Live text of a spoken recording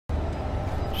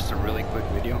just a really quick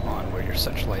video on where your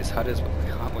centralized HUD is.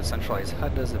 What centralized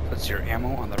HUD does, it puts your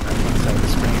ammo on the right hand side of the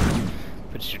screen,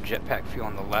 puts your jetpack fuel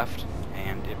on the left,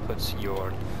 and it puts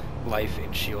your life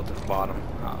and shield at the bottom.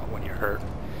 When you're hurt,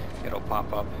 it'll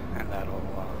pop up, and that'll,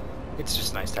 it's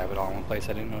just nice to have it all in one place.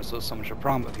 I didn't notice it was so much of a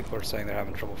problem, but people are saying they're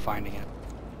having trouble finding it.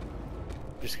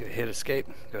 Just hit escape,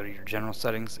 go to your general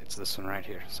settings, it's this one right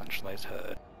here, centralized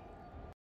HUD.